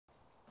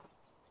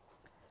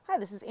Hi,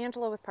 this is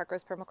Angela with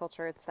Parkrose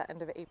Permaculture. It's the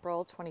end of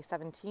April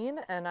 2017,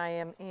 and I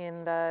am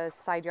in the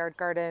side yard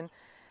garden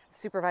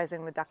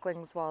supervising the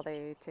ducklings while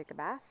they take a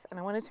bath. And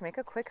I wanted to make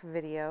a quick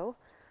video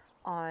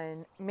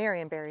on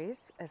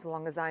Marionberries as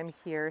long as I'm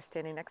here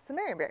standing next to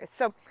Marionberries.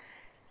 So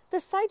the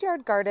side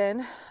yard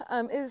garden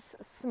is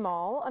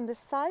small. On this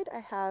side, I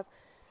have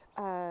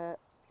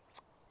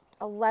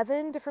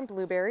 11 different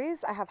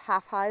blueberries. I have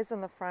half highs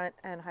in the front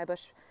and high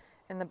bush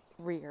in the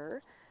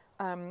rear.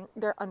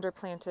 They're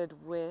underplanted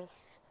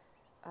with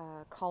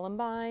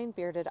columbine,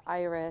 bearded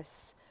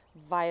iris,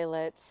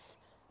 violets,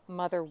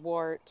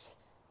 motherwort,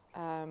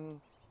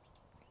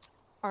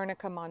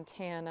 arnica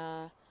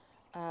montana,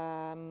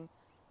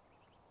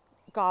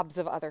 gobs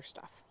of other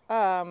stuff.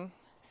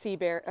 Sea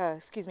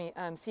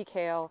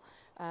kale,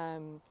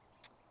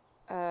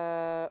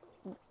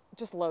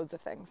 just loads of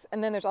things.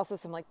 And then there's also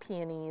some like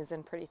peonies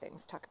and pretty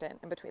things tucked in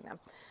between them.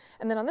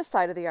 And then on this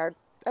side of the yard,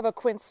 I have a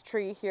quince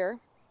tree here.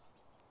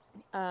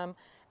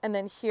 And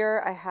then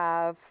here I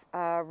have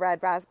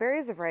red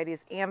raspberries, the variety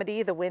is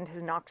Amity. The wind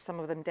has knocked some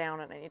of them down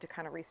and I need to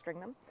kind of restring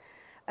them.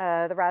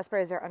 The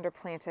raspberries are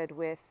underplanted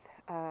with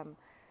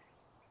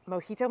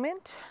mojito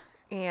mint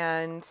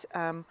and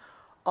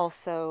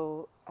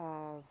also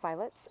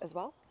violets as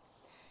well.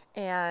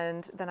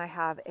 And then I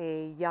have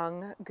a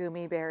young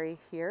gummy berry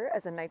here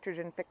as a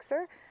nitrogen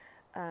fixer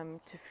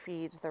to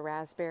feed the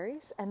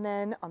raspberries. And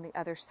then on the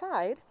other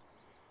side,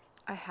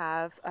 I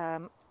have,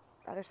 the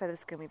other side of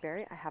this gummy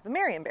berry, I have a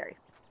Marionberry.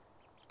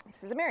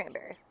 This is a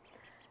Marionberry.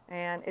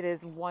 And it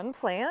is one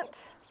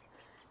plant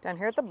down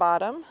here at the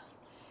bottom.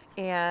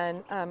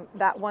 And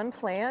that one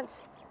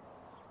plant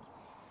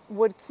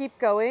would keep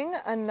going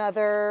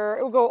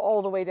it would go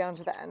all the way down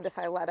to the end if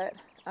I let it.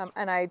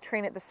 And I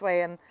train it this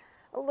way and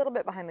a little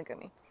bit behind the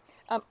gummy.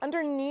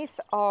 Underneath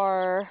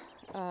are,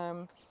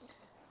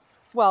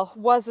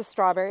 was a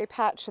strawberry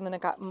patch, and then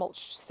it got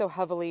mulched so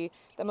heavily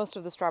that most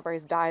of the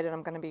strawberries died, and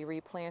I'm going to be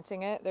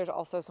replanting it. There's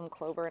also some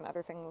clover and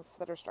other things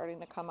that are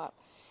starting to come up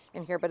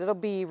in here, but it'll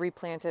be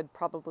replanted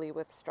probably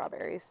with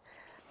strawberries.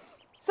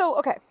 So,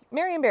 okay,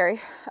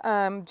 Marionberry,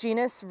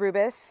 genus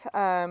rubus.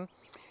 The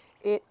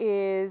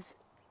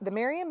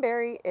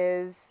Marionberry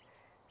is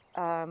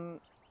a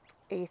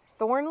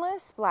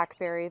thornless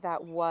blackberry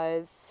that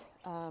was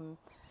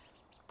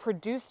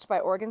produced by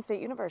Oregon State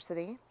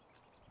University.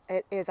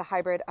 It is a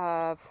hybrid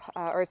of,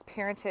 or its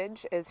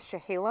parentage is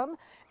Chehalem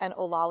and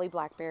Olali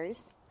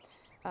blackberries.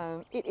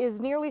 It is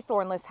nearly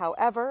thornless.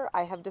 However,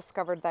 I have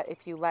discovered that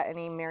if you let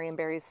any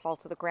Marionberries fall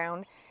to the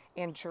ground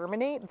and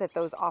germinate, that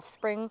those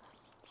offspring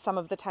some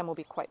of the time will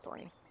be quite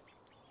thorny.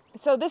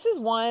 So this is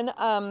one,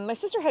 my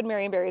sister had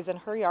Marionberries in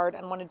her yard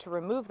and wanted to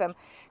remove them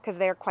because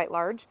they are quite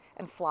large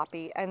and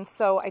floppy. And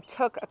so I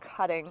took a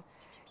cutting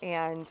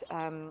and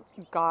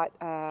got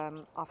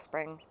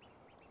offspring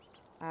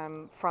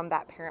from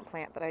that parent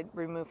plant that I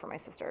removed from my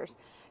sister's.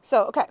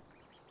 So, okay.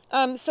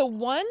 So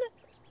one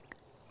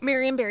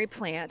Marionberry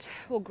plant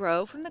will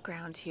grow from the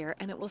ground here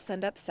and it will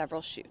send up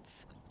several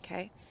shoots,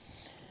 okay?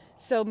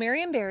 So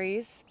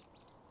Marionberries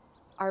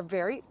are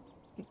very,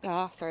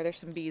 sorry, there's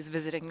some bees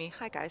visiting me.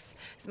 Hi guys.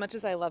 As much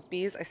as I love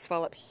bees, I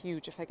swell up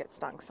huge if I get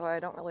stung, so I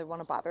don't really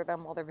want to bother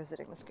them while they're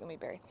visiting this gummy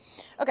berry.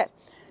 Okay,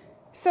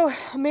 so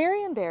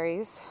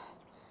Marionberries,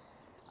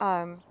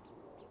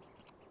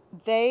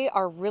 they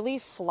are really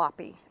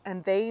floppy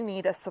and they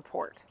need a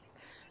support.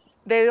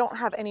 They don't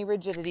have any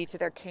rigidity to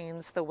their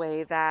canes the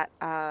way that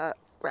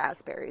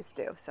raspberries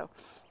do. So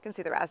you can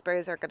see the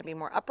raspberries are going to be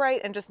more upright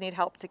and just need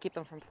help to keep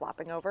them from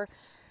flopping over.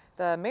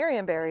 The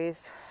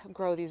Marionberries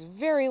grow these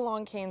very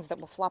long canes that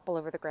will flop all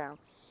over the ground.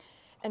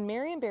 And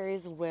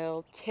Marionberries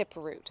will tip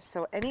root.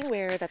 So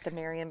anywhere that the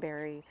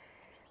Marionberry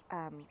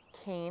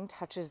cane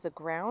touches the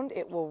ground,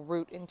 it will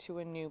root into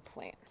a new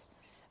plant.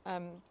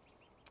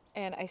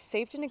 And I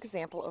saved an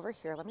example over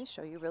here. Let me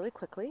show you really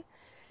quickly.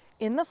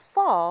 In the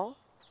fall,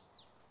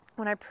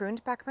 when I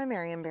pruned back my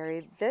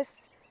Marionberry,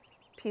 this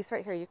piece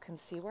right here, you can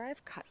see where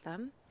I've cut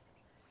them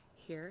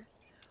here.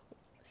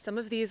 Some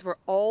of these were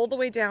all the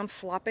way down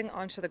flopping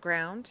onto the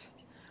ground,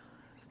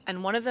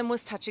 and one of them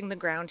was touching the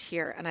ground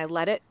here, and I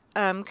let it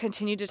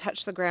continue to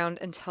touch the ground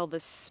until the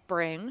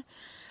spring,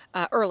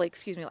 like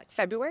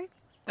February,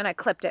 and I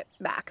clipped it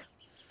back.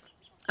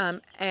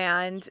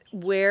 And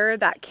where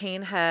that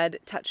cane had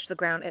touched the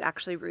ground, it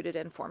actually rooted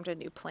and formed a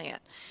new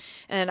plant.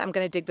 And I'm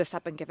going to dig this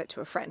up and give it to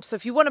a friend. So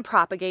if you want to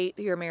propagate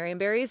your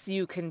Marionberries,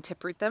 you can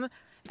tip root them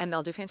and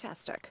they'll do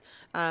fantastic.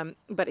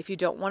 But if you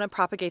don't want to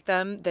propagate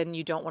them, then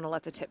you don't want to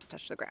let the tips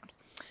touch the ground.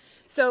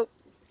 So,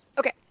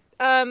 okay.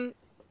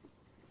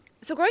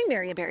 So growing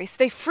Marionberries,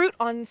 they fruit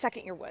on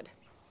second year wood.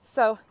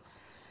 So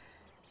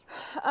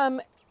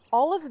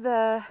all of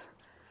the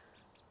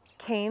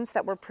canes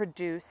that were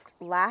produced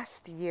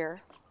last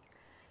year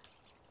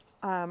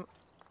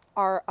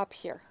are up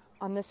here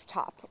on this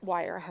top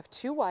wire. I have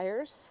two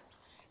wires,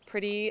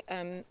 pretty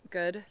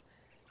good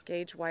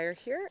gauge wire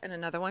here and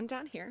another one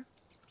down here.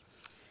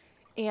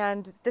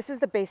 And this is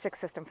the basic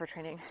system for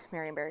training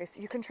Marionberries.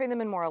 You can train them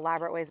in more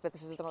elaborate ways, but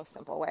this is the most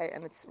simple way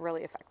and it's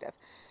really effective.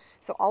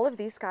 So all of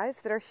these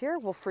guys that are here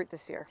will fruit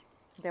this year.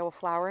 They will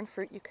flower and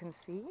fruit. You can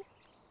see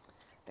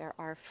there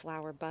are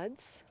flower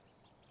buds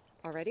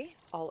already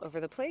all over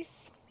the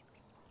place.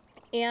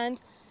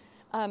 And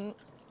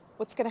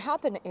what's going to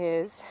happen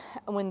is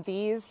when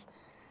these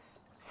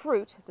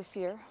fruit this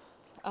year,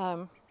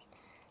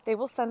 they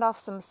will send off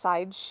some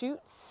side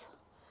shoots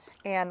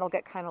and they'll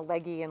get kind of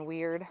leggy and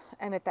weird.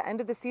 And at the end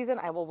of the season,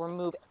 I will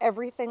remove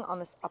everything on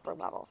this upper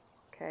level,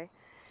 okay?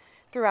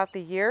 Throughout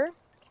the year,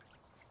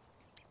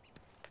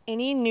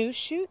 any new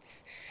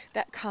shoots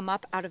that come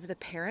up out of the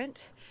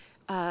parent,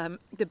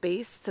 the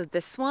base, so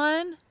this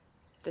one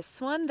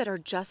that are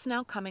just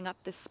now coming up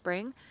this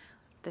spring,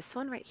 this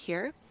one right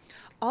here,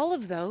 all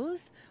of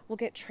those will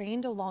get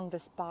trained along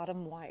this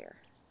bottom wire.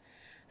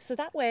 So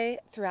that way,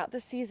 throughout the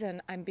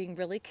season, I'm being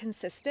really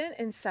consistent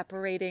in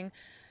separating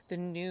the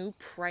new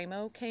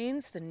primo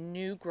canes, the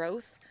new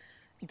growth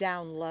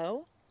down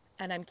low,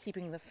 and I'm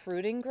keeping the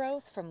fruiting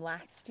growth from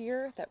last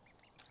year that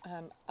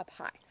up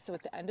high. So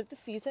at the end of the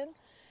season,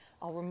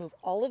 I'll remove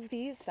all of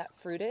these that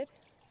fruited,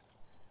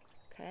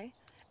 okay?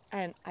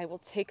 And I will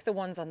take the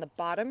ones on the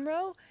bottom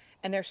row,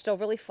 and they're still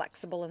really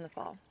flexible in the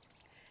fall.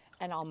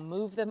 And I'll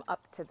move them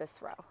up to this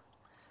row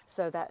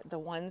so that the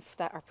ones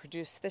that are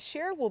produced this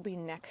year will be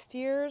next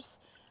year's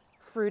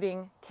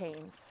fruiting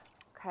canes,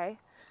 okay?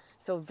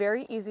 So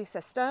very easy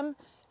system.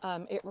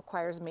 It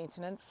requires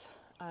maintenance,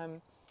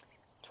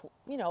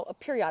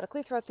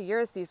 periodically throughout the year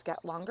as these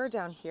get longer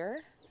down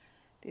here.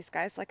 These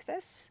guys like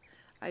this,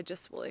 I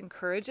just will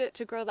encourage it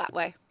to grow that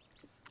way,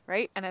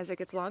 right? And as it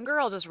gets longer,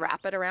 I'll just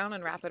wrap it around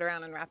and wrap it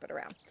around and wrap it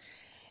around.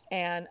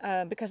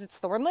 And because it's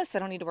thornless, I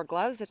don't need to wear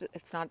gloves.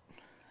 It's not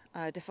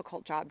a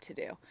difficult job to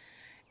do.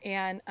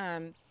 And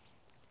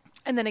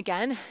then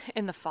again,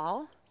 in the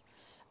fall,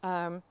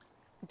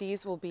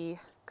 these will be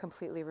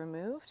completely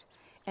removed,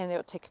 and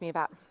it'll take me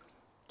about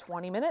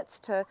 20 minutes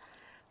to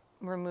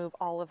remove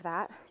all of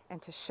that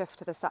and to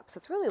shift this up. So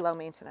it's really low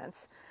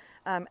maintenance.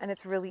 And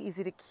it's really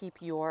easy to keep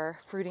your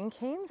fruiting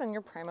canes and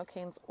your primo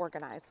canes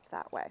organized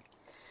that way.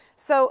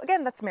 So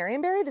again, that's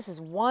Marionberry. This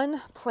is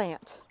one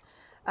plant,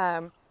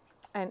 and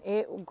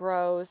it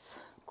grows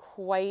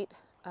quite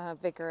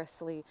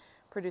vigorously,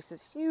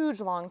 produces huge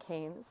long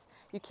canes.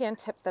 You can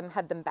tip them,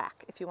 head them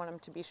back if you want them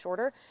to be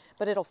shorter,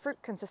 but it'll fruit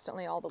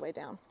consistently all the way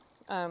down.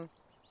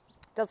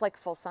 Does like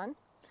full sun.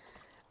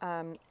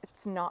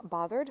 It's not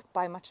bothered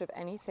by much of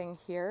anything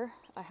here.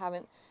 I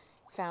haven't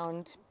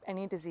found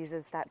any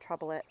diseases that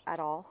trouble it at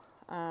all.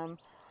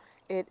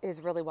 It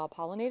is really well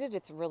pollinated.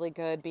 It's really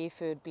good bee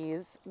food.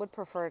 Bees would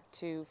prefer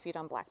to feed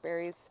on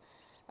blackberries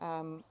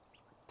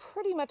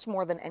pretty much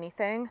more than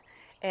anything.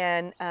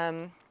 And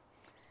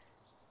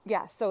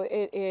yeah, so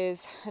it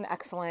is an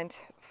excellent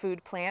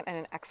food plant and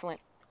an excellent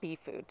bee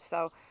food.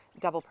 So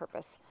double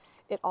purpose.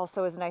 It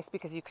also is nice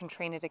because you can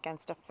train it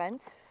against a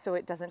fence, so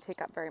it doesn't take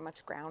up very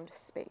much ground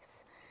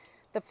space.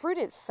 The fruit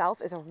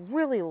itself is a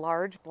really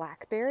large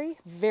blackberry,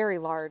 very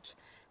large.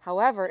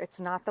 However, it's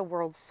not the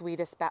world's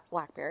sweetest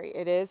blackberry.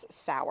 It is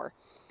sour.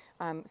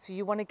 So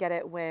you want to get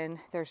it when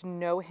there's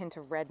no hint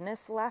of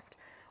redness left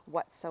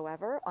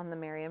whatsoever on the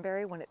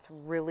Marionberry, when it's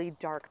really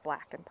dark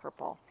black and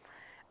purple.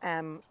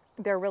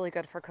 They're really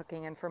good for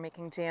cooking and for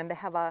making jam. They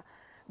have a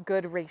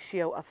good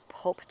ratio of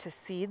pulp to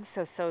seeds.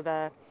 So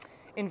the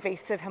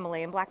invasive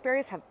Himalayan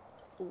blackberries have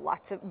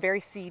lots of, very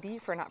seedy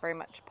for not very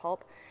much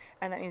pulp.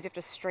 And that means you have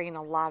to strain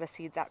a lot of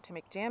seeds out to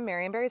make jam.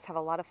 Marionberries have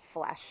a lot of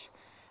flesh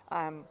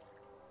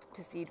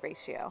to seed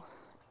ratio.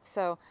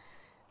 So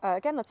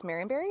again, that's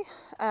Marionberry.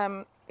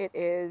 It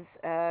is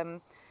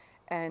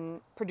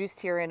and produced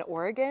here in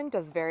Oregon,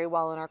 does very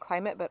well in our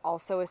climate, but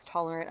also is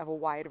tolerant of a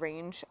wide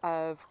range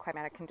of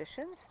climatic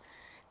conditions.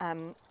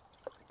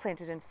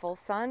 Planted in full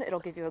sun, it'll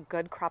give you a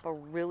good crop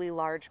of really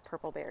large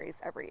purple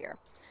berries every year.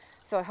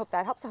 So I hope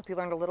that helps. I hope you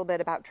learned a little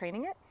bit about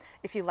training it.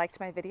 If you liked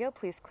my video,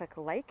 please click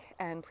like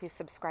and please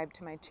subscribe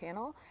to my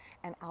channel,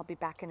 and I'll be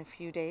back in a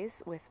few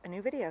days with a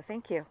new video.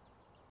 Thank you.